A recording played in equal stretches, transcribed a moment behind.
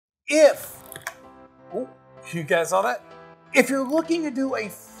Oh, you guys saw that? If you're looking to do a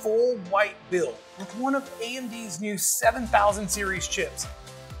full white build with one of AMD's new 7000 series chips,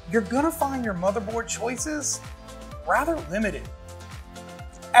 you're gonna find your motherboard choices rather limited.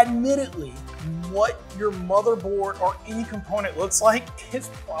 Admittedly, what your motherboard or any component looks like is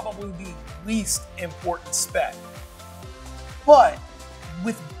probably the least important spec. But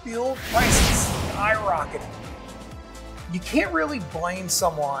with build prices skyrocketing, you can't really blame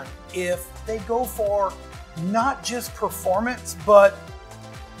someone if they go for not just performance, but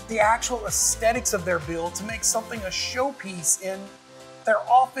the actual aesthetics of their build to make something a showpiece in their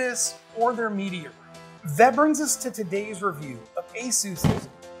office or their media room. That brings us to today's review of Asus's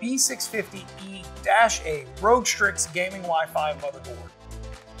B650-A ROG Strix gaming Wi-Fi motherboard.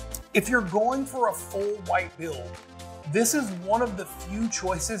 If you're going for a full white build, this is one of the few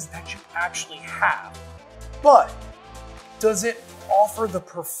choices that you actually have. But does it offer the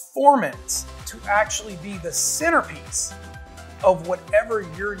performance to actually be the centerpiece of whatever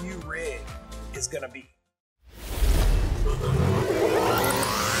your new rig is gonna be?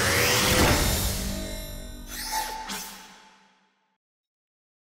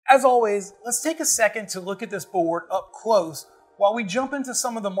 As always, let's take a second to look at this board up close while we jump into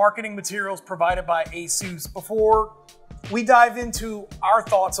some of the marketing materials provided by Asus before we dive into our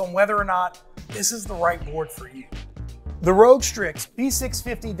thoughts on whether or not this is the right board for you. The ROG Strix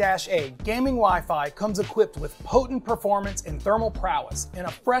B650-A gaming Wi-Fi comes equipped with potent performance and thermal prowess in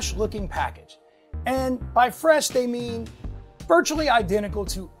a fresh-looking package. And by fresh, they mean virtually identical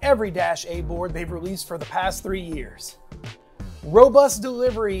to every -A board they've released for the past 3 years. Robust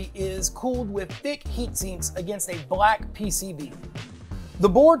delivery is cooled with thick heatsinks against a black PCB. The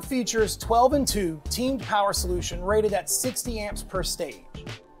board features 12-in-2 teamed power solution rated at 60 amps per stage.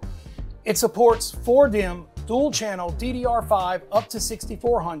 It supports 4-DIMM dual-channel DDR5 up to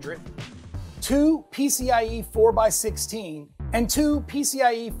 6400, 2 PCIe 4x16, and 2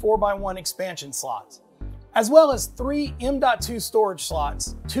 PCIe 4x1 expansion slots, as well as 3 M.2 storage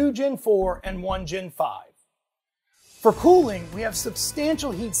slots, 2 Gen 4 and 1 Gen 5. For cooling, we have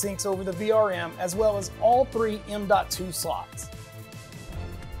substantial heat sinks over the VRM as well as all 3 M.2 slots.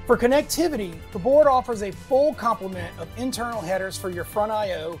 For connectivity, the board offers a full complement of internal headers for your front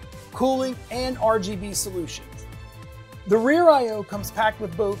I/O, cooling, and RGB solutions. The rear I/O comes packed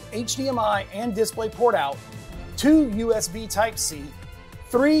with both HDMI and DisplayPort out, 2 USB Type-C,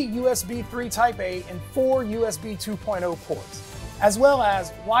 3 USB 3 Type-A, and 4 USB 2.0 ports, as well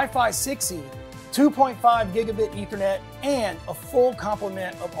as Wi-Fi 6E, 2.5 gigabit Ethernet, and a full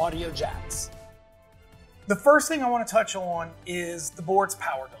complement of audio jacks. The first thing I want to touch on is the board's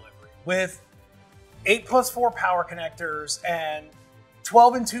power delivery. With 8+4 power connectors and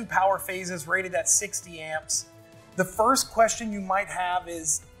 12-in-2 power phases rated at 60 amps, the first question you might have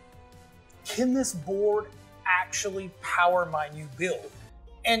is, can this board actually power my new build?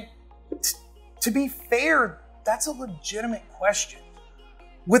 And to be fair, that's a legitimate question.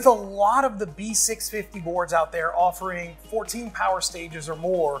 With a lot of the B650 boards out there offering 14 power stages or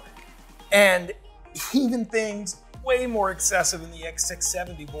more, and even things way more excessive in the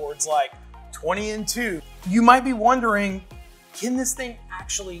X670 boards like 20-in-2, you might be wondering, can this thing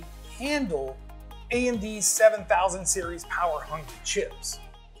actually handle AMD's 7000 series power-hungry chips?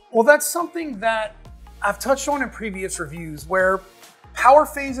 Well, that's something that I've touched on in previous reviews, where power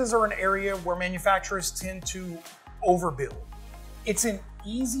phases are an area where manufacturers tend to overbuild. It's an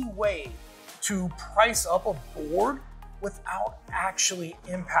easy way to price up a board without actually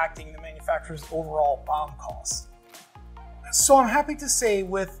impacting the manufacturer's overall BOM costs. So I'm happy to say,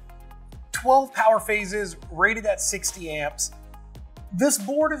 with 12 power phases rated at 60 amps, this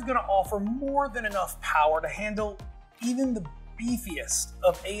board is going to offer more than enough power to handle even the beefiest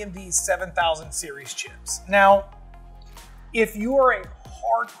of AMD's 7000 series chips. Now, if you are a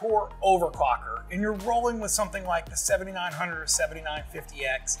hardcore overclocker and you're rolling with something like the 7900 or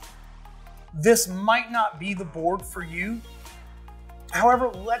 7950X, this might not be the board for you. However,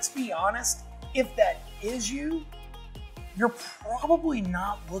 let's be honest, if that is you, you're probably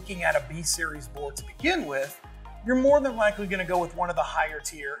not looking at a B series board to begin with. You're more than likely going to go with one of the higher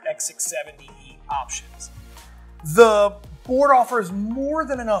tier X670E options. The board offers more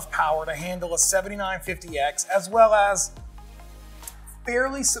than enough power to handle a 7950X, as well as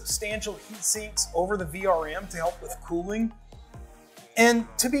fairly substantial heat sinks over the VRM to help with cooling. And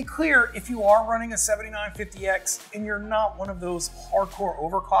to be clear, if you are running a 7950X and you're not one of those hardcore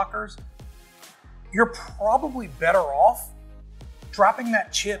overclockers, you're probably better off dropping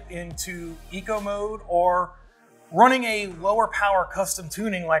that chip into eco mode or running a lower power custom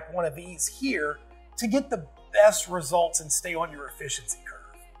tuning like one of these here to get the best results and stay on your efficiency curve.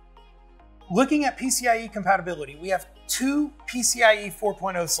 Looking at PCIe compatibility, we have two PCIe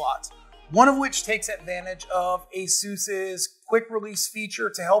 4.0 slots, one of which takes advantage of Asus's quick release feature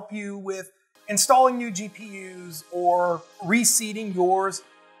to help you with installing new GPUs or reseating yours.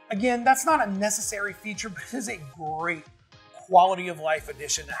 Again, that's not a necessary feature, but it is a great quality of life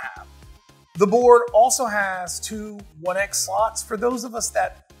addition to have. The board also has two 1X slots for those of us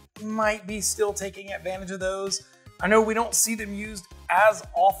that might be still taking advantage of those. I know we don't see them used as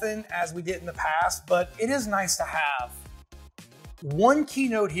often as we did in the past, but it is nice to have. One key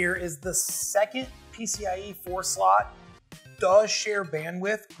note here is the second PCIe 4 slot does share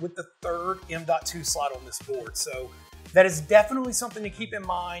bandwidth with the third M.2 slot on this board. So that is definitely something to keep in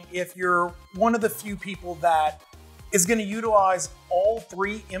mind if you're one of the few people that is going to utilize all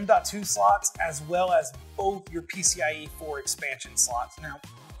three M.2 slots as well as both your PCIe 4 expansion slots. Now,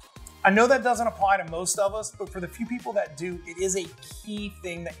 I know that doesn't apply to most of us, but for the few people that do, it is a key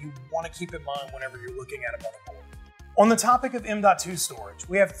thing that you want to keep in mind whenever you're looking at a motherboard. On the topic of M.2 storage,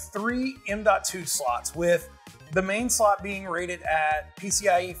 we have three M.2 slots, with the main slot being rated at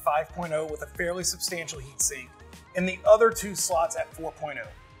PCIe 5.0 with a fairly substantial heatsink, and the other two slots at 4.0.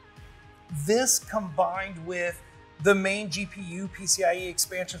 This combined with the main GPU PCIe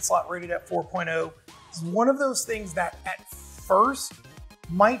expansion slot rated at 4.0 is one of those things that at first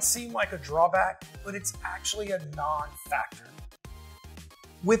might seem like a drawback, but it's actually a non-factor.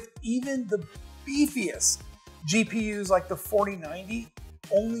 With even the beefiest GPUs like the 4090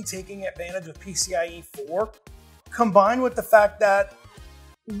 only taking advantage of PCIe 4, combined with the fact that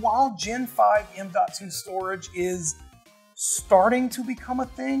while Gen 5 M.2 storage is starting to become a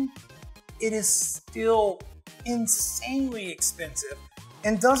thing, it is still insanely expensive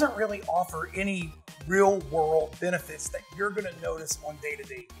and doesn't really offer any real-world benefits that you're going to notice on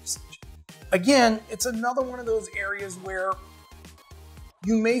day-to-day usage. Again, it's another one of those areas where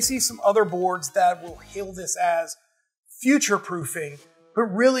you may see some other boards that will hail this as future-proofing, but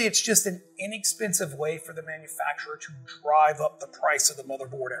really it's just an inexpensive way for the manufacturer to drive up the price of the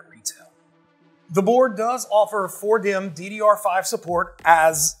motherboard at retail. The board does offer 4DIMM DDR5 support,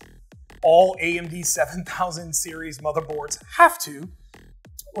 as all AMD 7000 series motherboards have to,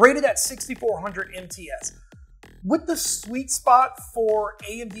 rated at 6400 MTS. With the sweet spot for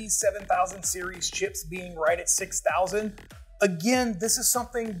AMD 7000 series chips being right at 6000, again, this is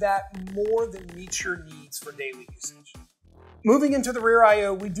something that more than meets your needs for daily usage. Moving into the rear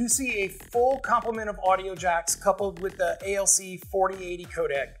I/O, we do see a full complement of audio jacks coupled with the ALC 4080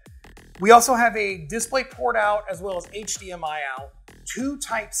 codec. We also have a display port out as well as HDMI out, two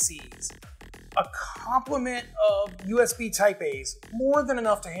Type-Cs, a complement of USB Type-A's, more than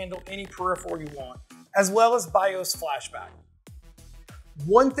enough to handle any peripheral you want, as well as BIOS flashback.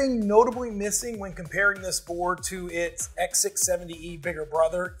 One thing notably missing when comparing this board to its X670E bigger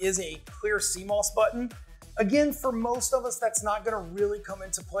brother is a clear CMOS button. Again, for most of us, that's not going to really come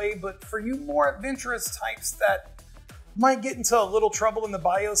into play, but for you more adventurous types that might get into a little trouble in the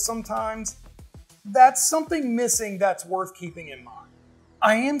BIOS sometimes, that's something missing that's worth keeping in mind.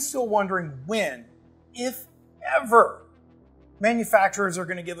 I am still wondering when, if ever, manufacturers are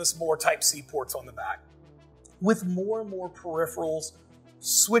going to give us more Type-C ports on the back. With more and more peripherals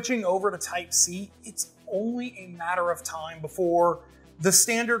switching over to Type-C, it's only a matter of time before the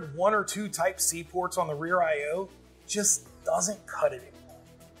standard one or two Type-C ports on the rear I/O just doesn't cut it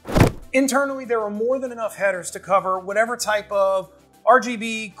anymore. Internally, there are more than enough headers to cover whatever type of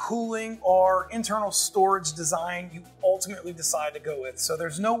RGB, cooling, or internal storage design you ultimately decide to go with, so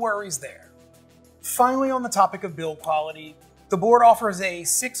there's no worries there. Finally, on the topic of build quality, the board offers a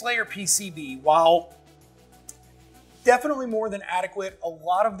 6-layer PCB. While definitely more than adequate, a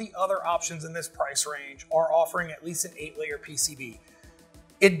lot of the other options in this price range are offering at least an 8-layer PCB.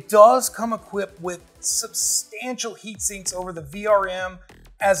 It does come equipped with substantial heat sinks over the VRM,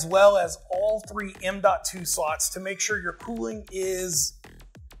 as well as all three M.2 slots to make sure your cooling is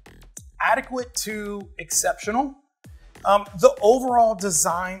adequate to exceptional. The overall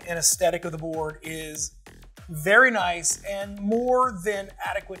design and aesthetic of the board is very nice and more than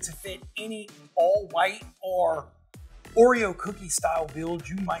adequate to fit any all-white or Oreo cookie style build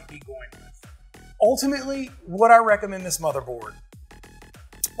you might be going with. Ultimately, would I recommend this motherboard?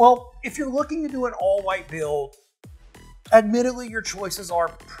 Well, if you're looking to do an all-white build, admittedly, your choices are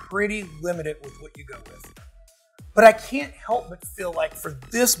pretty limited with what you go with. But I can't help but feel like for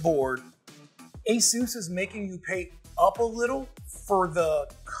this board, Asus is making you pay up a little for the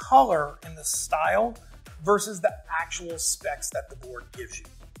color and the style versus the actual specs that the board gives you.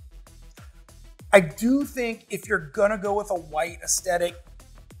 I do think if you're gonna go with a white aesthetic,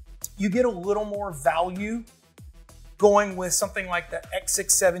 you get a little more value going with something like the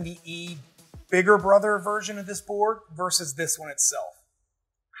X670E bigger brother version of this board versus this one itself.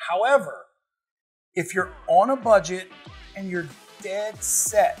 However, if you're on a budget and you're dead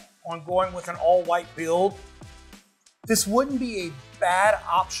set on going with an all-white build, this wouldn't be a bad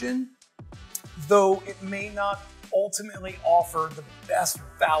option, though it may not ultimately offer the best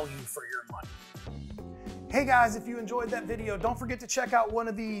value for your money. Hey guys, if you enjoyed that video, don't forget to check out one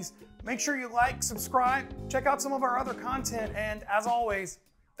of these. Make sure you like, subscribe, check out some of our other content, and as always,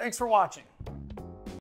 thanks for watching.